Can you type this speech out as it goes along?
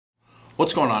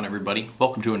What's going on, everybody?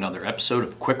 Welcome to another episode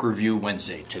of Quick Review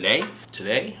Wednesday.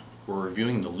 Today we're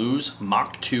reviewing the Lews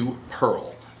Mach 2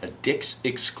 Pearl, a Dick's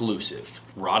exclusive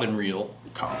rod and reel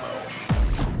combo.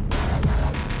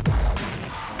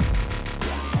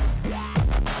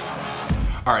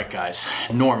 Alright guys,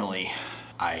 normally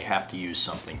I have to use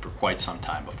something for quite some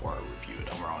time before I review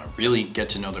it. I want to really get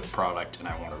to know the product and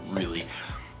I want to really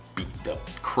beat the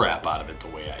crap out of it the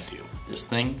way I do. This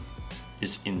thing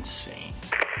is insane.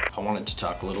 I wanted to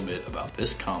talk a little bit about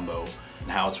this combo and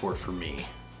how it's worked for me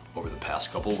over the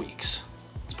past couple weeks.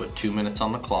 Let's put 2 minutes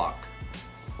on the clock.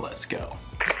 Let's go.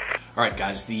 All right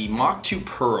guys, the Mach 2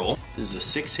 Pearl is a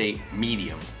 6/8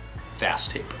 medium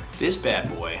fast taper. This bad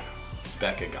boy,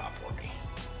 Becca got for me.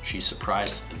 She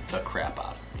surprised the crap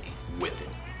out of me with it.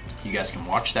 You guys can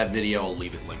watch that video, I'll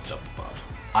leave it linked up above.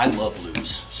 I love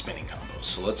Lews spinning combos,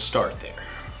 so let's start there.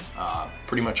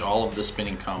 Pretty much all of the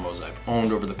spinning combos I've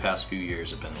owned over the past few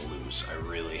years have been the Lews. I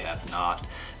really have not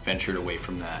ventured away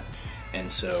from that. And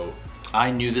so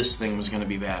I knew this thing was gonna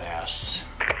be badass.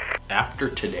 After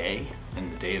today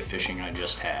and the day of fishing I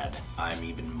just had, I'm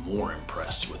even more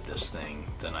impressed with this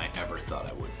thing than I ever thought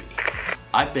I would be.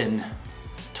 I've been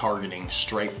targeting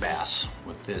striped bass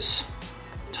with this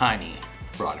tiny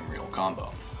rod and reel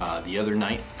combo. The other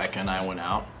night, Becca and I went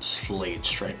out, slayed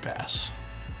striped bass.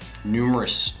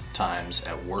 Numerous times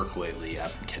at work lately,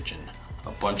 I've been catching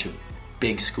a bunch of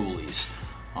big schoolies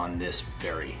on this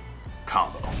very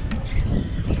combo.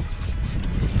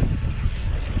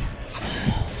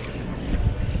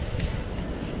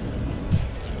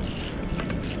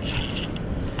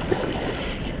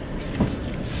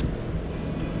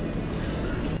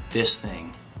 This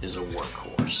thing is a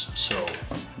workhorse. So,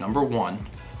 number one,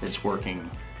 it's working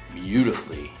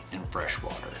beautifully in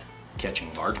freshwater,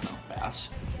 catching largemouth bass.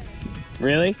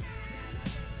 Really?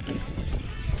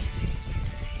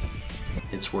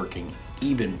 It's working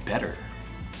even better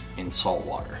in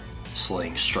saltwater,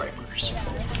 slaying stripers.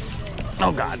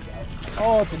 Oh God.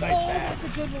 Oh, it's a nice bass. That's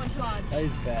a good one, Todd.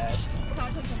 Nice bass.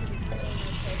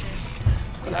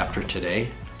 But after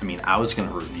today, I mean, I was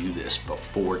gonna review this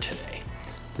before today.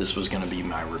 This was gonna be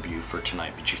my review for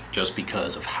tonight, just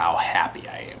because of how happy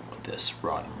I am with this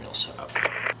rod and reel setup.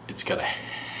 It's got a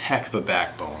heck of a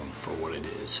backbone for what it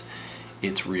is.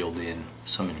 It's reeled in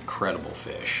some incredible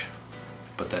fish.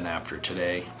 But then after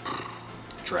today,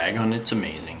 drag on it's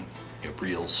amazing. It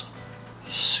reels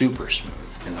super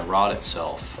smooth. And the rod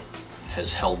itself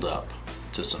has held up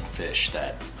to some fish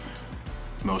that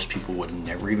most people would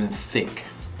never even think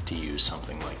to use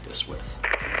something like this with.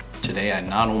 Today I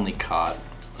not only caught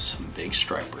some big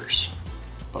stripers,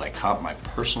 but I caught my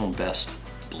personal best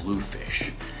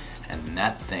bluefish. And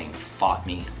that thing fought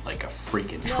me like a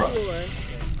freaking truck.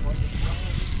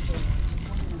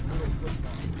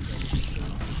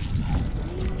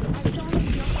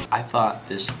 I thought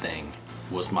this thing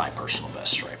was my personal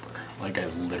best striper. Like, I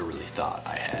literally thought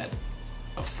I had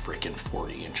a freaking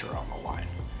 40-incher on the line.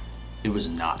 It was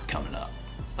not coming up,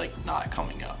 like not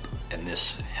coming up. And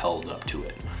this held up to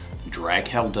it. The drag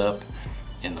held up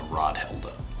and the rod held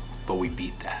up, but we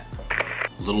beat that.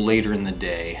 A little later in the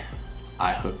day,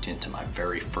 I hooked into my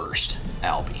very first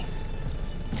albie.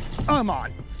 I'm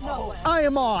on. No way. I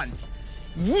am on.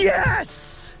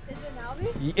 Yes! Is it an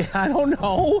albie? Yeah, I don't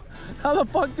know. How the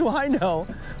fuck do I know?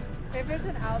 If it's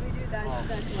an albie, dude,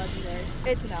 that's legendary.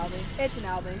 It's an albie. It's an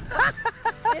albie.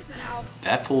 It's an albie.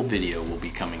 That full video will be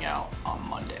coming out on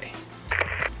Monday.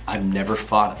 I've never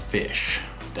fought a fish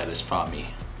that has fought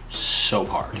me so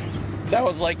hard. That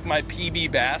was like my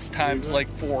PB bass times like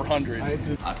 400.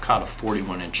 I've caught a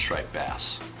 41-inch striped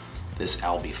bass. This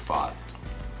albie fought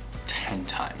 10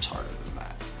 times harder than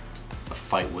that. The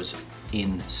fight was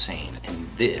insane. And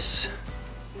this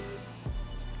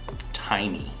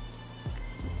tiny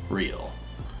reel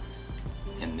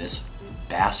and this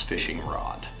bass fishing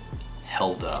rod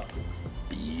held up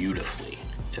beautifully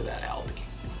to that albie.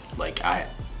 Like, I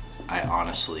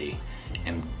honestly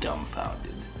am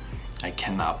dumbfounded. I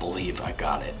cannot believe I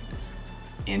got it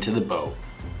into the boat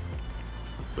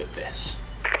with this.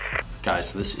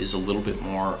 Guys, this is a little bit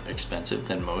more expensive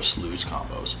than most Lews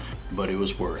combos, but it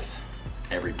was worth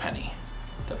every penny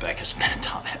that Becca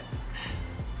spent on it.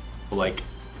 Like,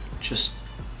 just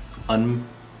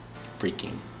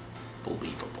unfreaking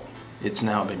believable. It's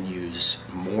now been used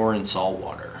more in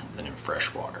saltwater than in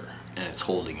freshwater, and it's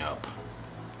holding up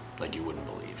like you wouldn't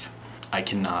believe. I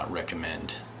cannot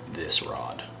recommend this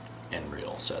rod and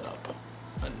reel setup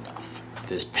enough.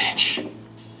 This bitch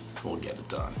will get it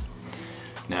done.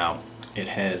 Now, it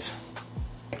has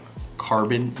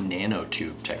carbon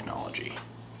nanotube technology.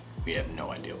 We have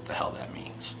no idea what the hell that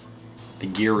means. The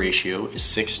gear ratio is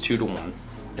 6:2 to 1.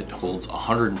 It holds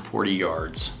 140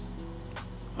 yards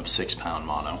of 6-pound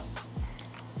mono,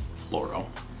 fluoro,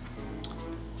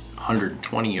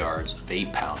 120 yards of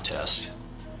 8-pound test,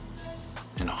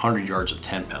 and 100 yards of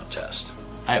 10-pound test.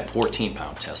 I have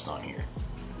 14-pound test on here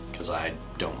because I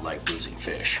don't like losing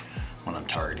fish when I'm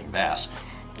targeting bass.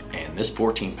 And this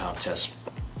 14-pound test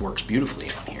works beautifully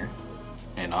on here,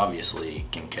 and obviously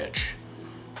can catch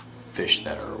fish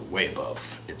that are way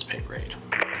above its pay grade.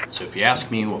 So if you ask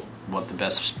me what the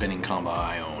best spinning combo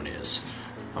I own is,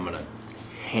 I'm gonna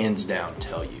hands down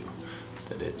tell you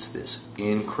that it's this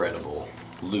incredible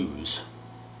Lews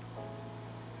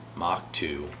Mach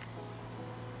 2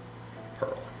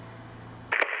 Pearl.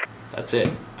 That's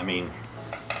it. I mean,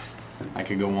 I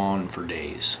could go on for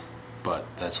days, but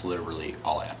that's literally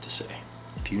all I have to say.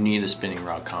 If you need a spinning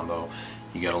rod combo,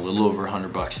 you got a little over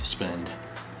 $100 to spend,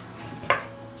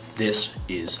 this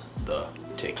is the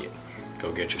ticket.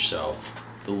 Go get yourself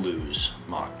the Lews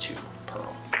Mach 2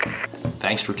 Pearl.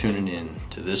 Thanks for tuning in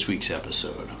to this week's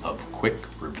episode of Quick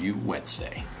Review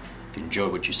Wednesday. If you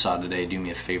enjoyed what you saw today, do me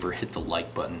a favor, hit the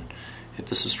like button, hit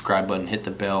the subscribe button, hit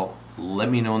the bell. Let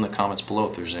me know in the comments below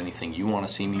if there's anything you want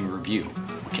to see me review.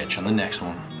 We'll catch you on the next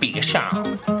one. Peace out.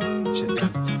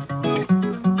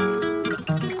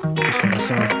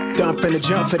 I'm finna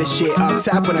jump for this shit. All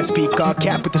top when I speak, all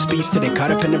cap with the speech till they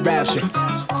caught up in the rap shit.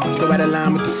 I'm so out of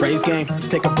line with the phrase game. Let's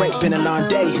take a break, been a long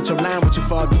day. Hit your line, what you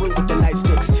fall through with the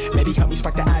nightsticks. Maybe help me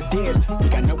spark the ideas. We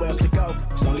got nowhere else to go,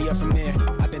 it's only up from there.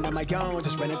 I've been on my own,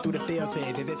 just running through the field,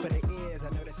 say vivid for the